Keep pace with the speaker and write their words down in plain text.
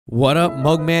What up,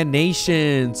 Mugman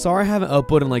Nation? Sorry I haven't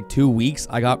uploaded in like 2 weeks.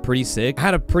 I got pretty sick. I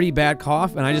had a pretty bad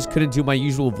cough and I just couldn't do my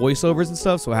usual voiceovers and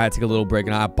stuff, so I had to take a little break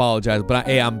and I apologize. But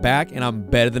hey, I'm back and I'm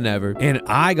better than ever. And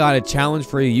I got a challenge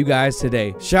for you guys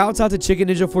today. Shouts out to Chicken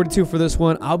Ninja 42 for this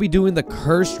one. I'll be doing the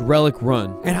Cursed Relic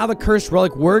run. And how the Cursed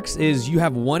Relic works is you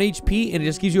have 1 HP and it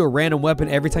just gives you a random weapon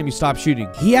every time you stop shooting.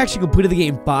 He actually completed the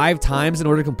game 5 times in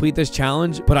order to complete this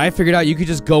challenge, but I figured out you could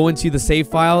just go into the save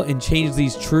file and change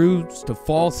these trues to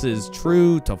falses,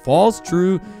 true to false,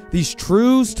 true, these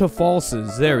trues to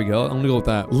falses. There we go. I'm gonna go with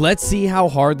that. Let's see how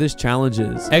hard this challenge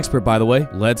is. Expert, by the way.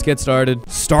 Let's get started.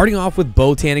 Starting off with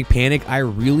Botanic Panic, I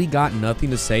really got nothing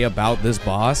to say about this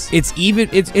boss. It's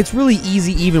really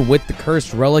easy even with the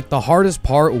Cursed Relic. The hardest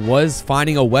part was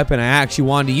finding a weapon I actually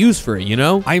wanted to use for it, you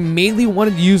know? I mainly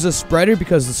wanted to use a spreader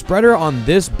because the spreader on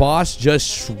this boss just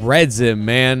shreds him,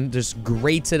 man. Just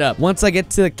grates it up. Once I get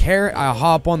to the carrot, I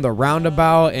hop on the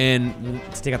roundabout and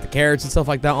to take out the carrots and stuff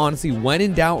like that. Honestly, when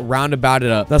in doubt, roundabout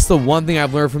it up. That's the one thing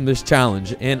I've learned from this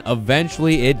challenge, and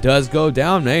eventually it does go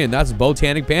down, man. And that's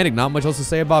Botanic Panic. Not much else to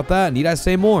say about that. Need I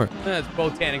say more? That's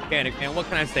Botanic Panic, man. What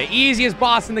can I say? Easiest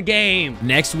boss in the game.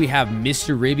 Next we have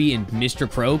Mr. Ribby and Mr.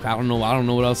 Croak. I don't know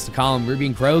what else to call him. Ribby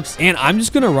and Croaks. And I'm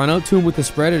just gonna run out to him with the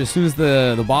spreader as soon as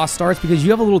the boss starts, because you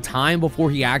have a little time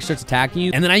before he actually starts attacking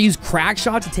you. And then I use crack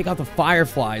shot to take out the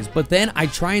fireflies, but then I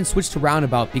try and switch to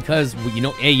roundabout because, you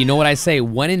know, hey, you know what I say?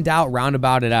 When in doubt,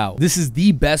 roundabout it out. This is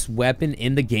the best weapon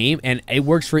in the game and it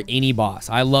works for any boss.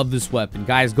 I love this weapon.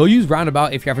 Guys, go use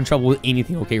roundabout if you're having trouble with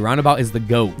anything, okay? Roundabout is the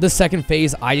GOAT. The second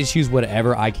phase, I just use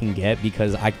whatever I can get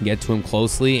because I can get to him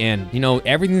closely, and you know,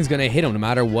 everything's gonna hit him no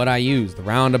matter what I use. The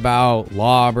roundabout,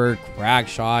 lobber, crack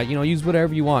shot, you know, use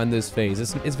whatever you want in this phase.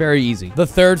 It's very easy. The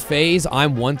third phase,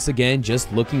 I'm once again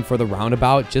just looking for the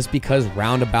roundabout just because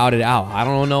roundabout it out. I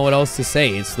don't know what else to say.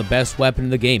 It's the best weapon in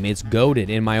the game. It's goated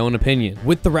in my own opinion.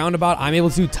 With the roundabout, I'm able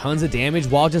to do tons of damage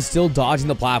while just still dodging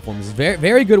the platforms.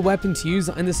 Very good weapon to use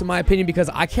in this, in my opinion, because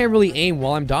I can't really aim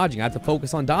while I'm dodging. I have to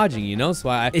focus on dodging, you know? So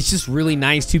it's just really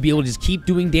nice to be able to just keep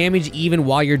doing damage even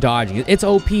while you're dodging. It's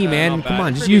OP, man. Come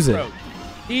on, just use it.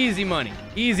 Easy money.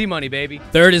 Easy money, baby.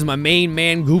 Third is my main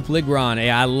man, Goop Le Grande. Hey,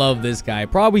 I love this guy.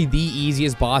 Probably the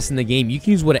easiest boss in the game. You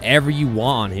can use whatever you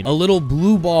want on him. A little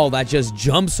blue ball that just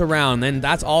jumps around, and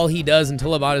that's all he does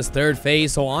until about his third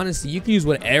phase. So honestly, you can use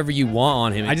whatever you want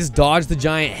on him. I just dodged the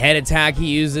giant head attack he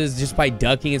uses just by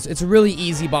ducking. It's a really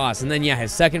easy boss. And then yeah,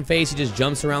 his second phase, he just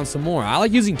jumps around some more. I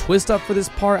like using Twist Up for this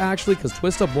part actually, because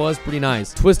Twist Up was pretty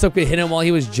nice. Twist Up could hit him while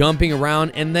he was jumping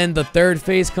around, and then the third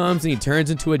phase comes and he turns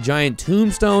into a giant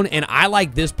tombstone. And I like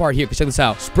this part here, because check this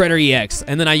out. Spreader EX,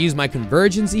 and then I use my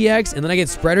Convergence EX, and then I get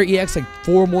Spreader EX like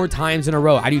 4 more times in a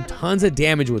row. I do tons of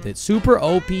damage with it. Super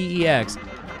OP EX.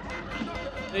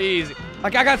 Easy.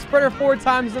 Like, I got Spreader 4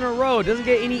 times in a row. It doesn't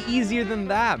get any easier than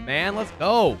that, man. Let's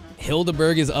go. Hilda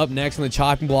Berg is up next on the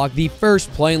chopping block, the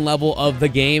first plane level of the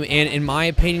game, and in my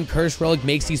opinion, Cursed Relic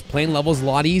makes these plane levels a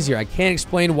lot easier. I can't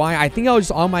explain why. I think I was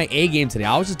just on my A game today.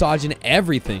 I was just dodging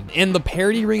everything. And the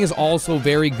parry ring is also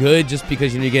very good just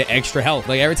because, you know, you get extra health.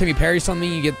 Like, every time you parry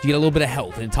something, you get a little bit of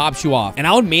health, and it tops you off. And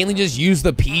I would mainly just use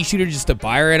the pea shooter just to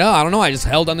fire it up. I don't know, I just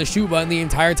held on the shoot button the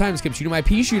entire time, just kept shooting my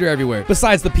pea shooter everywhere.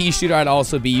 Besides the pea shooter, I'd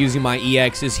also be using my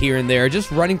EXs here and there, just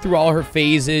running through all her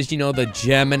phases, you know, the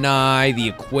Gemini, the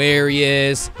Aquarius,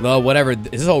 the whatever.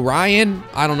 Is this Orion?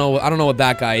 I don't know what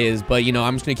that guy is, but you know,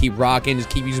 I'm just gonna keep rocking, just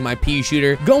keep using my pea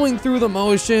shooter, going through the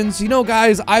motions. You know,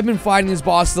 guys, I've been fighting these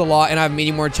bosses a lot and I have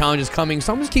many more challenges coming,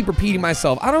 so I'm just keep repeating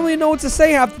myself. I don't really know what to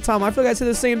say half the time. I feel like I say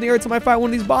the same thing every time I fight one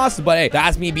of these bosses, but hey,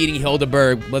 that's me beating Hilda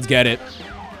Berg. Let's get it.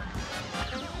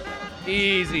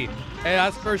 Easy. Hey,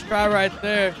 that's first try right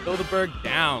there. Hilda Berg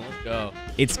down. Let's go.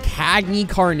 It's Cagney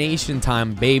Carnation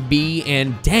time, baby.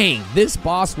 And dang, this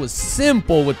boss was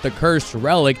simple with the Cursed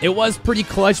Relic. It was pretty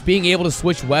clutch being able to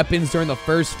switch weapons during the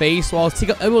first phase, so I was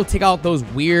able to take out those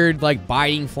weird, like,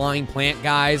 biting flying plant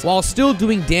guys while still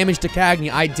doing damage to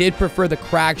Cagney. I did prefer the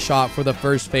crack shot for the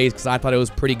first phase because I thought it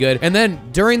was pretty good. And then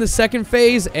during the second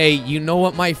phase, hey, you know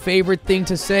what my favorite thing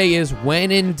to say is,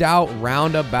 when in doubt,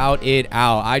 roundabout it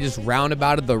out. I just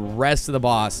roundabouted the rest of the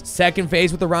boss. Second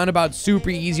phase with the roundabout, super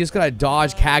easy. Just gotta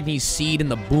dodge Cagney's seed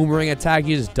and the boomerang attack.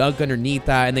 You just dunk underneath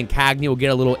that, and then Cagney will get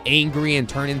a little angry and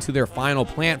turn into their final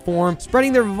plant form,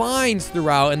 spreading their vines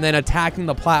throughout and then attacking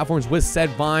the platforms with said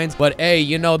vines. But hey,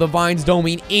 you know, the vines don't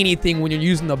mean anything when you're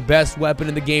using the best weapon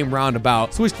in the game,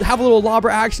 roundabout. So we have a little lobber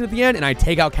action at the end, and I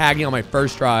take out Cagney on my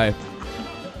first try.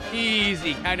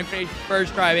 Easy. Cagney Carnation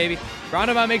first try, baby.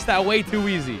 Roundabout makes that way too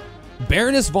easy.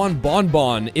 Baroness Von Bon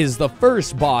Bon is the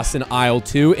first boss in Aisle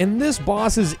 2, and this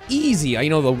boss is easy. You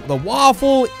know, the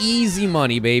waffle, easy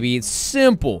money, baby. It's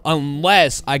simple.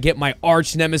 Unless I get my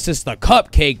arch nemesis, the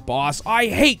cupcake boss. I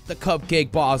hate the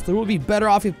cupcake boss. There would be better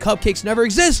off if cupcakes never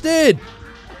existed.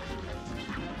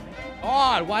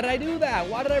 God, why did I do that?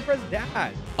 Why did I press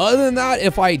that? Other than that,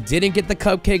 if I didn't get the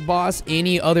cupcake boss,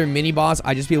 any other mini boss,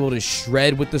 I'd just be able to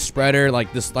shred with the spreader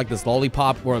like this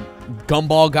lollipop or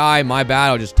gumball guy. My bad,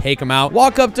 I'll just take him out.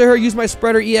 Walk up to her, use my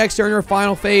spreader EX during her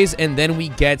final phase, and then we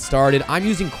get started. I'm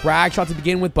using crack shot to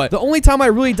begin with, but the only time I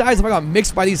really die is if I got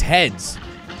mixed by these heads.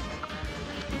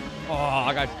 Oh,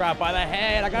 I got trapped by the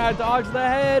head. I gotta dodge the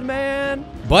head, man.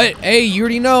 But, hey, you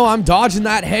already know I'm dodging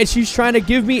that head she's trying to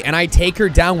give me, and I take her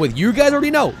down with, you guys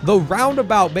already know, the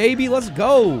roundabout, baby. Let's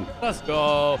go. Let's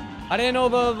go. I didn't know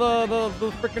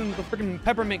the freaking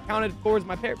peppermint counted towards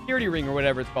my purity ring or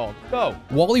whatever it's called. Go.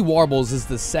 Wally Warbles is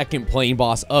the second playing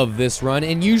boss of this run,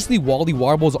 and usually Wally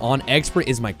Warbles on Expert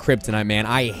is my kryptonite, man.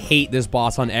 I hate this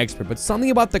boss on Expert, but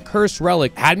something about the Cursed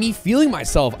Relic had me feeling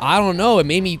myself. I don't know. It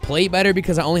made me play better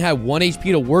because I only had 1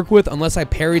 HP to work with unless I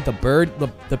parried the bird,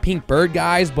 the pink bird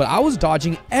guys, but I was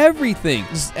dodging everything.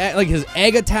 Just, like his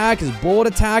egg attack, his bullet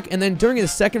attack, and then during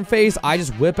his second phase, I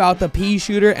just whip out the pea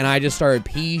shooter, and I just started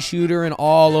pea shooting and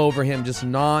all over him, just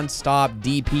non-stop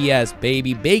DPS,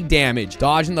 baby. Big damage,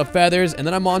 dodging the feathers, and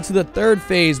then I'm on to the third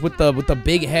phase with the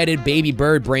big-headed baby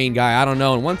bird brain guy. I don't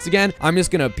know. And once again, I'm just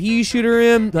gonna pea shooter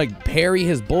him, like parry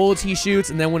his bullets he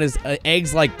shoots, and then when his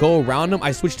eggs like go around him,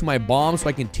 I switch to my bomb so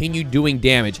I continue doing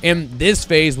damage. And this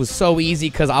phase was so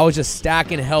easy because I was just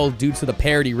stacking health due to the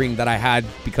parity ring that I had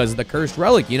because of the Cursed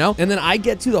Relic, you know? And then I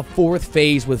get to the fourth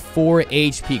phase with 4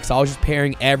 HP because I was just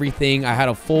parrying everything. I had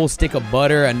a full stick of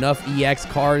butter, enough EX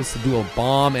cards to do a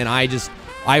bomb, and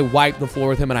I wiped the floor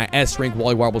with him, and I S-rank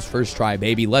Wally Warbles first try,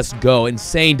 baby. Let's go.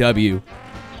 Insane W.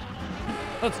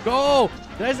 Let's go.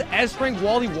 Did I just S-rank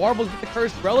Wally Warbles with the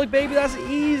Cursed Relic, baby? That's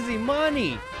easy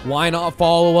money. Why not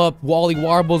follow up Wally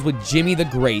Warbles with Djimmi The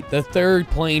Great, the third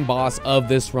playing boss of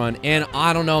this run? And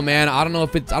I don't know, man. I don't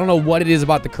know what it is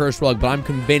about the Cursed Relic, but I'm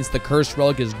convinced the Cursed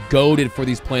Relic is goated for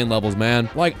these playing levels, man.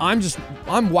 Like,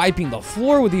 I'm wiping the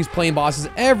floor with these playing bosses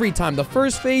every time. The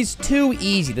first phase, too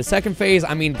easy. The second phase,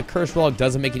 I mean, the Cursed Relic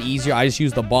doesn't make it easier. I just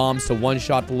use the bombs to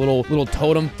one-shot the little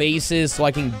totem faces so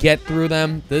I can get through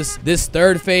them. This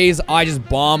third phase, I just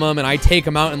bomb them, and I take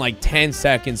them out in like 10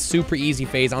 seconds. Super easy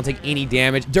phase. I don't take any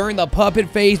damage. During the puppet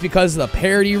phase, because of the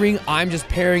parity ring, I'm just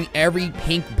parrying every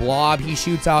pink blob he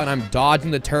shoots out, and I'm dodging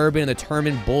the turban and the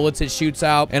turban bullets it shoots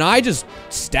out, and I just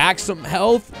stack some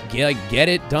health, get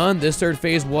it done. This third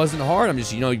phase wasn't hard. I'm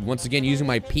just, you know, once again using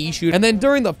my pea shooter, and then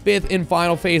during the fifth and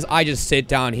final phase, I just sit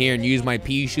down here and use my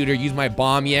pea shooter, use my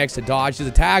bomb EX to dodge his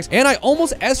attacks, and I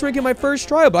almost S-rank in my first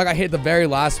try, but I got hit at the very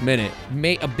last minute.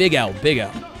 A big L.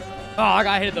 Oh, I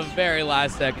got hit at the very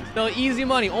last second. Still easy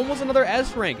money. Almost another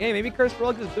S rank. Hey, maybe Cursed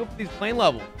Relic is built for these plane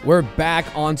levels. We're back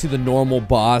onto the normal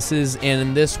bosses, and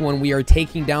in this one, we are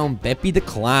taking down Beppi The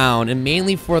Clown. And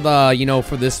mainly for the, you know,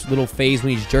 for this little phase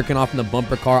when he's jerking off in the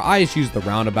bumper car, I just use the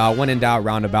roundabout. When in doubt,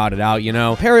 roundabout it out, you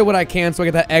know. Parry what I can so I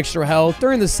get that extra health.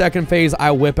 During the second phase,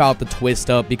 I whip out the twist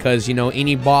up because, you know,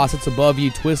 any boss that's above you,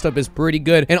 twist up is pretty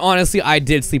good. And honestly, I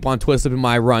did sleep on twist up in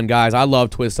my run, guys. I love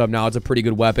twist up now. It's a pretty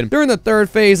good weapon. During the third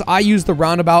phase, I use the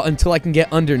roundabout until I can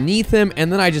get underneath him,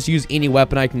 and then I just use any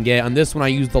weapon I can get. On this one, I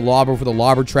use the lobber for the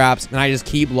lobber traps, and I just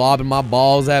keep lobbing my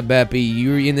balls at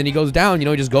Beppi. And then he goes down, you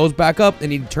know, he just goes back up,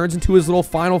 and he turns into his little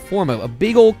final form of a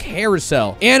big old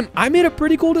carousel. And I made a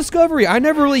pretty cool discovery. I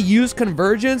never really used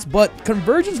convergence, but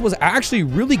convergence was actually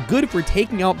really good for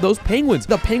taking out those penguins.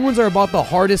 The penguins are about the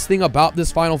hardest thing about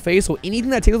this final phase, so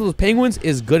anything that takes out those penguins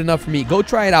is good enough for me. Go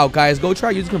try it out, guys. Go try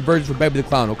using convergence for Beppi The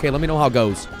Clown, okay? Let me know how it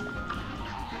goes.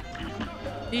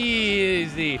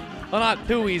 Easy. Well, not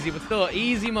too easy, but still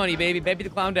easy money, baby. Beppi The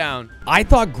Clown down. I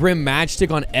thought Grim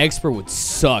Matchstick on Expert would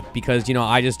suck because, you know,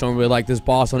 I just don't really like this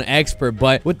boss on Expert.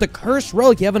 But with the Cursed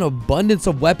Relic, you have an abundance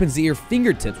of weapons at your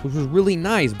fingertips, which was really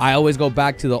nice. I always go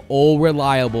back to the old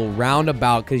reliable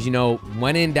roundabout because, you know,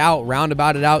 when in doubt,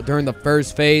 roundabout it out during the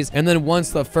first phase. And then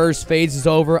once the first phase is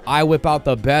over, I whip out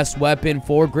the best weapon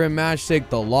for Grim Matchstick,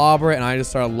 the lobber, and I just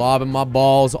start lobbing my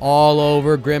balls all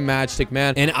over Grim Matchstick,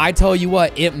 man. And I tell you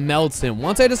what, it melts him.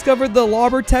 Once I discovered the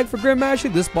lobber tech for Grim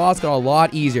Matchstick, this boss got a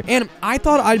lot easier. And I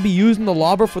thought I'd be using the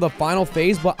lobber for the final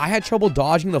phase, but I had trouble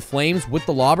dodging the flames with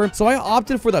the lobber, so I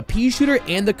opted for the pea shooter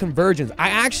and the convergence. I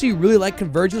actually really like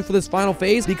convergence for this final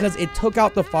phase because it took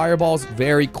out the fireballs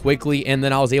very quickly, and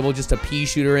then I was able just to pea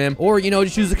shooter him, or, you know,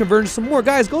 just use the convergence some more.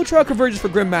 Guys, go try out convergence for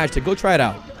Grim Matchstick. Go try it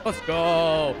out. Let's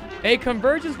go. Hey,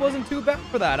 Convergence wasn't too bad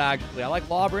for that, actually. I like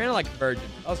Lobber and I like Convergence.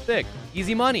 That was sick.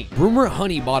 Easy money. Rumor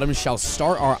Honeybottom shall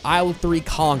start our Isle 3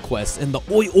 conquest, and the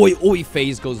oi oi oi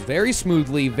phase goes very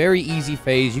smoothly, very easy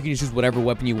phase. You can choose whatever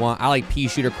weapon you want. I like pea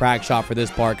shooter, crack shot for this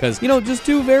part because, you know, just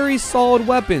two very solid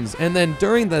weapons. And then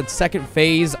during the second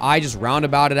phase, I just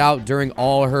roundabout it out during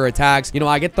all her attacks. You know,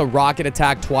 I get the rocket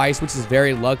attack twice, which is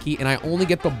very lucky, and I only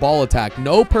get the ball attack.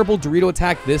 No purple Dorito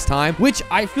attack this time, which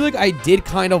I feel like I did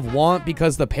kind of want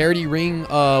because the parity ring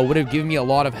would have given me a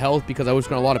lot of health because I was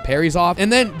going a lot of parries off.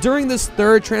 And then during this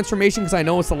third transformation, because I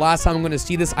know it's the last time I'm going to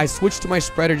see this, I switched to my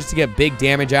spreader just to get big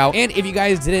damage out. And if you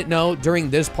guys didn't know, during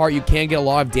this part you can get a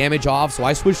lot of damage off, so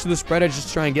I switched to the spreader just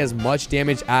to try and get as much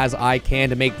damage as I can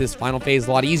to make this final phase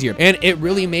a lot easier. And it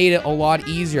really made it a lot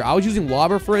easier. I was using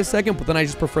Lobber for a second, but then I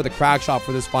just prefer the crack shot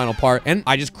for this final part, and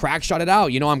I just crack shot it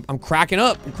out. You know, I'm cracking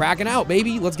up. I'm cracking out,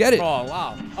 baby. Let's get it. Oh,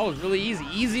 wow. That was really easy.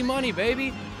 Easy money,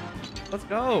 baby. Let's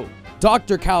go.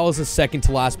 Dr. Kahl is the second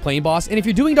to last plane boss, and if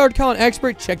you're doing Dr. Kahl on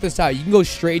Expert, check this out. You can go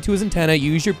straight to his antenna,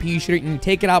 use your pea shooter, and you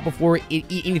take it out before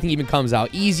anything even comes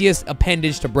out. Easiest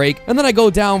appendage to break. And then I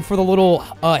go down for the little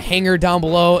hanger down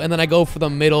below, and then I go for the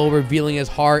middle, revealing his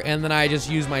heart, and then I just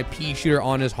use my pea shooter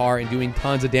on his heart and doing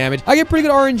tons of damage. I get pretty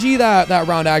good RNG that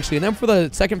round, actually. And then for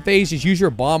the second phase, just use your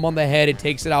bomb on the head. It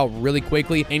takes it out really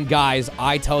quickly. And guys,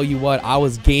 I tell you what, I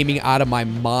was gaming out of my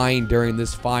mind during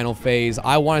this final phase.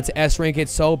 I wanted to S-rank it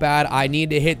so bad. I need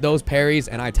to hit those parries,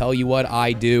 and I tell you what,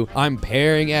 I do. I'm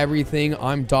parrying everything.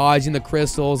 I'm dodging the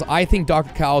crystals. I think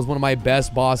Dr. Kahl is one of my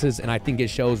best bosses, and I think it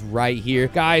shows right here.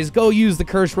 Guys, go use the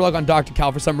Cursed Relic on Dr.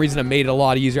 Kahl. For some reason, it made it a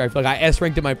lot easier. I feel like I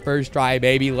S-ranked it my first try,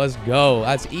 baby. Let's go.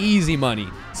 That's easy money.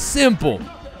 Simple.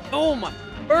 Oh my.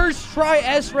 First try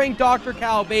S-rank Dr.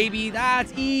 Kahl, baby.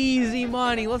 That's easy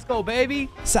money. Let's go, baby.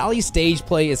 Sally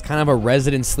Stageplay is kind of a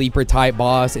resident sleeper type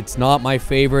boss. It's not my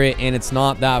favorite, and it's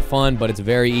not that fun, but it's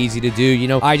very easy to do. You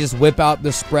know, I just whip out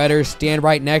the spreader, stand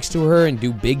right next to her, and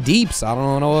do big deeps. I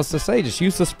don't know what else to say. Just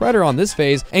use the spreader on this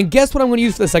phase. And guess what I'm going to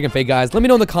use for the second phase, guys? Let me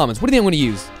know in the comments. What do you think I'm going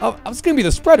to use? Oh, it's going to be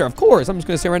the spreader, of course. I'm just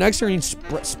going to stand right next to her and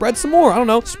spread some more. I don't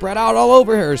know. Spread out all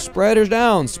over her. Spreaders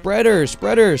down. Spreader.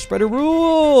 Spreader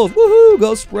rules. Woohoo.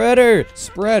 Go spreader.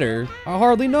 I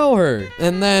hardly know her.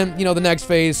 And then, you know, the next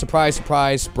phase, surprise,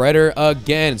 spreader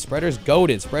again. Spreader's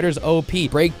goated. Spreader's OP.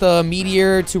 Break the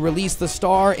meteor to release the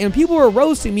star. And people were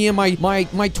roasting me in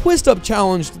my twist up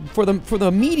challenge for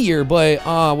the meteor, but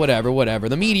whatever.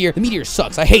 The meteor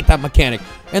sucks. I hate that mechanic.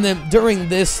 And then during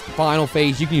this final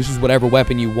phase, you can use whatever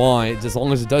weapon you want, as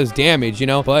long as it does damage, you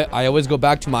know. But I always go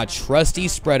back to my trusty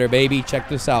spreader, baby. Check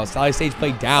this out. Sally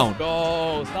Stageplay down. Let's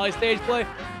go. Sally Stageplay.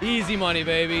 Easy money,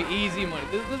 baby. Easy money.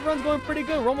 This run's going pretty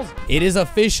good. We're almost... It is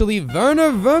officially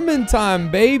Werner Werman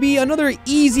time, baby. Another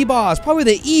easy boss. Probably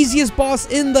the easiest boss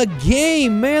in the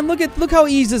game, man. Look how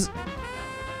easy this...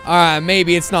 Alright,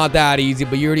 maybe it's not that easy,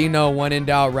 but you already know, when in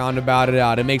doubt, roundabout it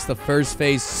out. It makes the first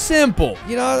phase simple.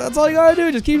 You know, that's all you gotta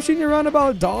do. Just keep shooting your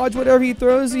roundabout, dodge whatever he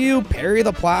throws at you, parry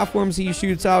the platforms he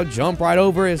shoots out, jump right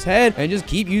over his head, and just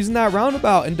keep using that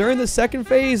roundabout. And during the second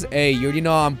phase, hey, you already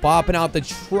know I'm popping out the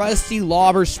trusty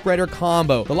Lobber spreader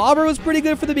combo. The Lobber was pretty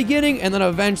good for the beginning, and then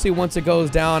eventually, once it goes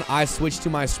down, I switch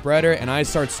to my spreader, and I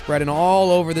start spreading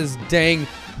all over this dang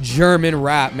German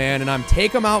rat, man, and I'm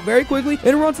take him out very quickly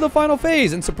and run to the final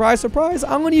phase. And surprise,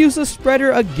 I'm going to use the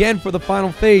spreader again for the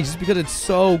final phase just because it's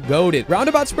so goated.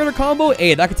 Roundabout spreader combo,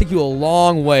 hey, that could take you a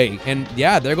long way. And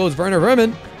yeah, there goes Werner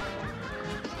Werman.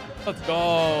 Let's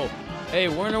go. Hey,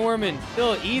 Werner Werman,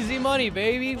 still easy money,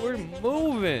 baby. We're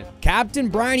moving. Captain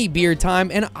Brineybeard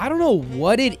time, and I don't know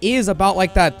what it is about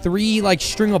like that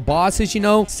string of bosses, you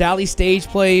know? Sally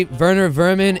Stageplay, Werner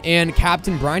Werman, and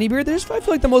Captain Brineybeard. I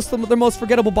feel like they're most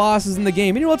forgettable bosses in the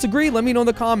game. Anyone else agree? Let me know in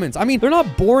the comments. I mean, they're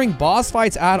not boring boss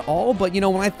fights at all, but you know,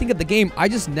 when I think of the game, I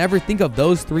just never think of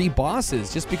those three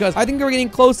bosses just because I think they're getting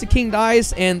close to King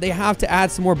Dice, and they have to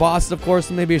add some more bosses, of course,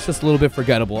 and maybe it's just a little bit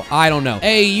forgettable. I don't know.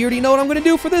 Hey, you already know what I'm going to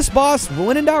do for this boss.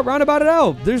 When in doubt, roundabout it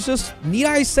out. There's just, need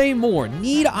I say more?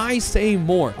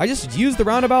 I just use the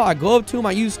roundabout. I go up to him.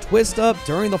 I use twist up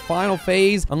during the final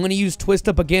phase. I'm going to use twist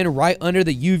up again right under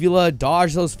the uvula.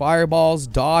 Dodge those fireballs.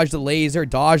 Dodge the laser.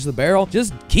 Dodge the barrel.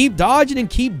 Just keep dodging and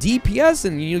keep DPS.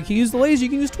 And you can use the laser. You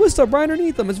can use twist up right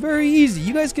underneath them. It's very easy.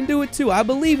 You guys can do it too. I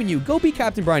believe in you. Go be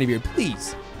Captain Brineybeard,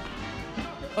 please.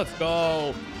 Let's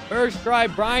go. First try,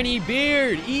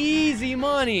 Brineybeard. Easy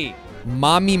money.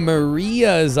 Mommy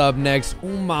Maria is up next. Oh,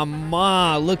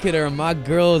 mama. Look at her. My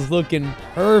girl is looking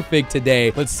perfect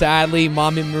today. But sadly,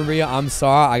 Mommy Maria, I'm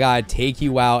sorry. I gotta take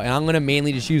you out. And I'm gonna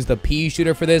mainly just use the pea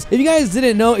shooter for this. If you guys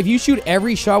didn't know, if you shoot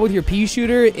every shot with your pea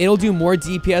shooter, it'll do more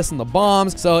DPS than the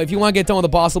bombs. So if you want to get done with the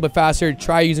boss a little bit faster,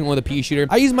 try using one with the pea shooter.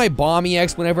 I use my bomb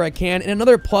EX whenever I can. And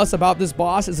another plus about this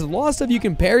boss is a lot of stuff you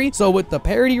can parry. So with the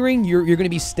parry ring, you're gonna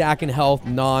be stacking health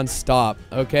non-stop.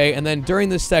 Okay, and then during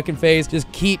the second phase,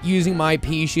 just keep using my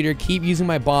pea shooter, keep using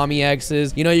my bomb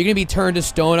EXs. You know, you're gonna be turned to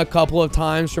stone a couple of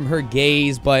times from her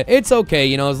gaze, but it's okay.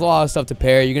 You know, there's a lot of stuff to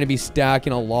parry. You're gonna be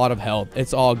stacking a lot of health.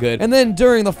 It's all good. And then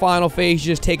during the final phase,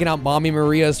 you're just taking out Mommy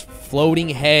Maria's floating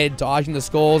head, dodging the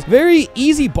skulls. Very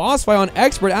easy boss fight on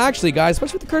Expert, actually, guys,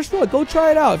 especially with the Cursed Relic. Go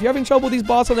try it out. If you're having trouble with these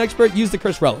bosses on Expert, use the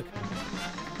Cursed Relic.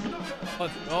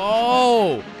 Let's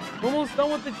go. We're almost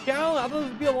done with the challenge. I thought this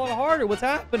would be a lot harder. What's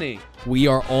happening? We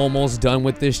are almost done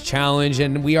with this challenge,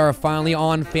 and we are finally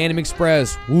on Phantom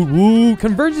Express. Woo woo.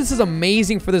 Convergence is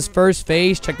amazing for this first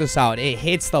phase. Check this out. It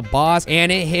hits the boss,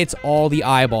 and it hits all the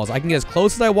eyeballs. I can get as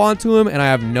close as I want to him, and I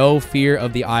have no fear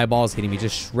of the eyeballs hitting me.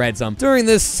 Just shreds them. During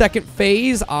this second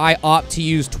phase, I opt to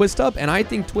use Twist Up, and I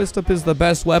think Twist Up is the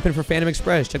best weapon for Phantom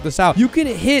Express. Check this out. You can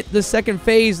hit the second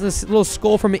phase, this little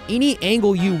skull, from any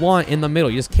angle you want in the middle.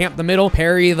 You just camp the middle,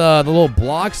 parry the little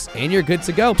blocks, and you're good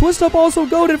to go. Twist Up also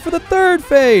goaded for the third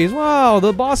phase. Wow,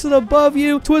 the boss is above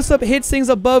you. Twist Up hits things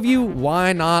above you.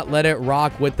 Why not let it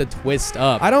rock with the Twist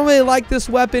Up? I don't really like this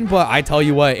weapon, but I tell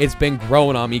you what, it's been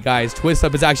growing on me, guys. Twist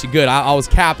Up is actually good. I was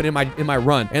capping in my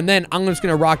run. And then I'm just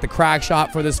gonna rock the Crack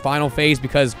Shot for this final phase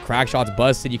because Crack Shot's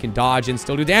busted. You can dodge and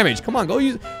still do damage. Come on,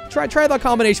 go try that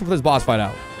combination for this boss fight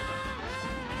out.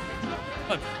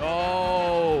 Let's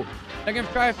go. Second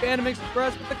try Phantom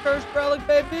Express with the Cursed Relic,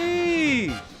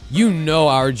 baby. You know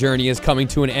our journey is coming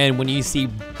to an end when you see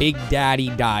Big Daddy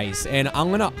dice. And I'm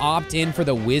going to opt in for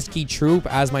the Whiskey Troop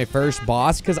as my first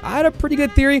boss because I had a pretty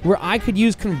good theory where I could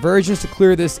use conversions to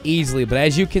clear this easily. But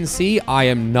as you can see, I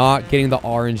am not getting the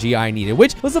RNG I needed,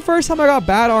 which was the first time I got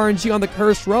bad RNG on the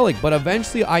Cursed Relic. But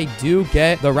eventually I do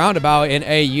get the roundabout. And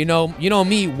hey, you know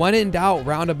me, when in doubt,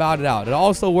 roundabout it out. It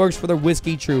also works for the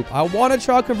Whiskey Troop. I want to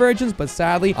try conversions, but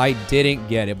sadly I didn't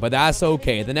get it. But that's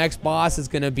okay. The next boss is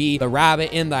going to be the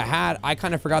Rabbit in the Hat. I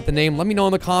kind of forgot the name. Let me know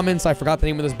in the comments. I forgot the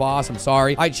name of this boss. I'm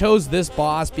sorry. I chose this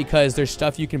boss because there's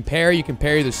stuff you can parry. You can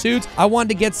parry the suits. I wanted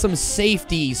to get some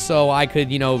safety so I could,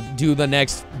 do the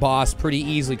next boss pretty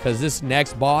easily because this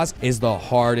next boss is the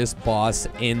hardest boss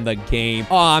in the game.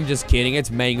 Oh, I'm just kidding.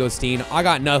 It's Mangosteen. I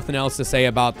got nothing else to say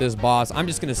about this boss. I'm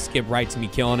just going to skip right to me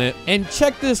killing it. And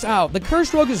check this out. The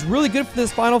Cursed Rogue is really good for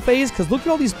this final phase because look at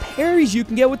all these parries you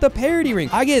can get with the parry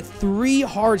ring. I get 3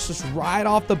 hearts just right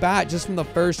off the bat just from the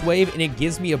first wave, and it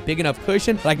gives me a big enough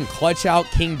cushion that I can clutch out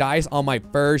King Dice on my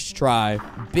first try.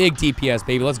 Big DPS,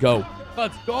 baby. Let's go.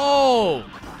 Let's go.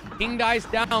 King Dice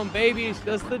down, baby. It's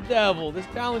just the devil. This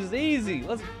challenge is easy.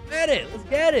 Let's get it. Let's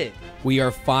get it. We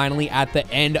are finally at the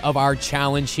end of our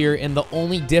challenge here, and the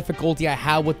only difficulty I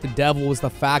had with the devil was the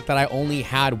fact that I only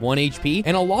had 1 HP,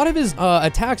 and a lot of his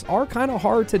attacks are kind of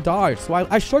hard to dodge, so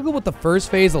I struggled with the first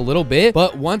phase a little bit,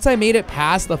 but once I made it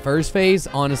past the first phase,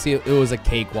 honestly, it was a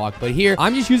cakewalk. But here,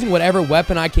 I'm just using whatever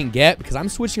weapon I can get because I'm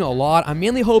switching a lot. I'm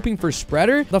mainly hoping for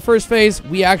Spreader. The first phase,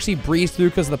 we actually breezed through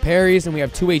because of the parries, and we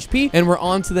have 2 HP, and we're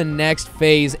on to the next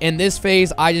phase. In this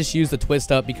phase, I just use the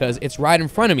Twist Up because it's right in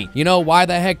front of me. You know, why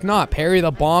the heck not? Parry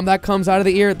the bomb that comes out of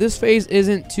the ear. This phase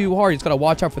isn't too hard. You just gotta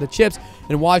watch out for the chips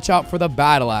and watch out for the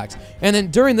battle axe. And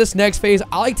then during this next phase,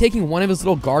 I like taking one of his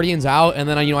little guardians out, and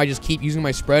then I just keep using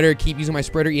my spreader,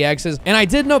 EXs, and I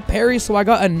did enough parries, so I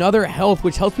got another health,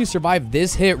 which helps me survive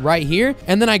this hit right here.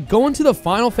 And then I go into the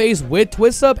final phase with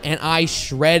Twist Up, and I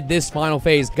shred this final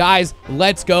phase. Guys,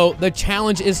 let's go. The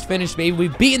challenge is finished, baby.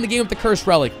 We've beaten the game with the Cursed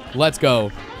Relic. Let's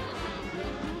go.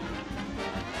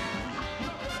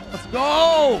 Let's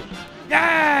go.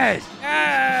 Yes!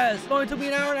 Yes! It only took me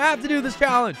an hour and a half to do this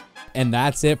challenge. And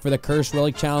that's it for the Cursed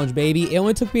Relic challenge, baby. It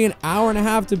only took me an hour and a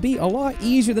half to beat. A lot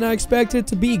easier than I expected it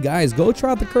to be. Guys, go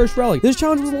try out the Cursed Relic. This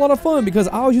challenge was a lot of fun because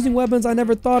I was using weapons I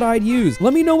never thought I'd use.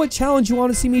 Let me know what challenge you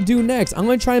want to see me do next. I'm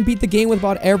going to try and beat the game with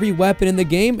about every weapon in the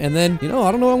game. And then, I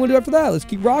don't know what I'm going to do after that. Let's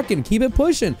keep rocking. Keep it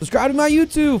pushing. Subscribe to my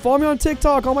YouTube. Follow me on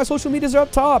TikTok. All my social medias are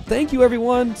up top. Thank you,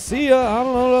 everyone. See ya. I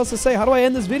don't know what else to say. How do I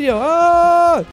end this video? Ah!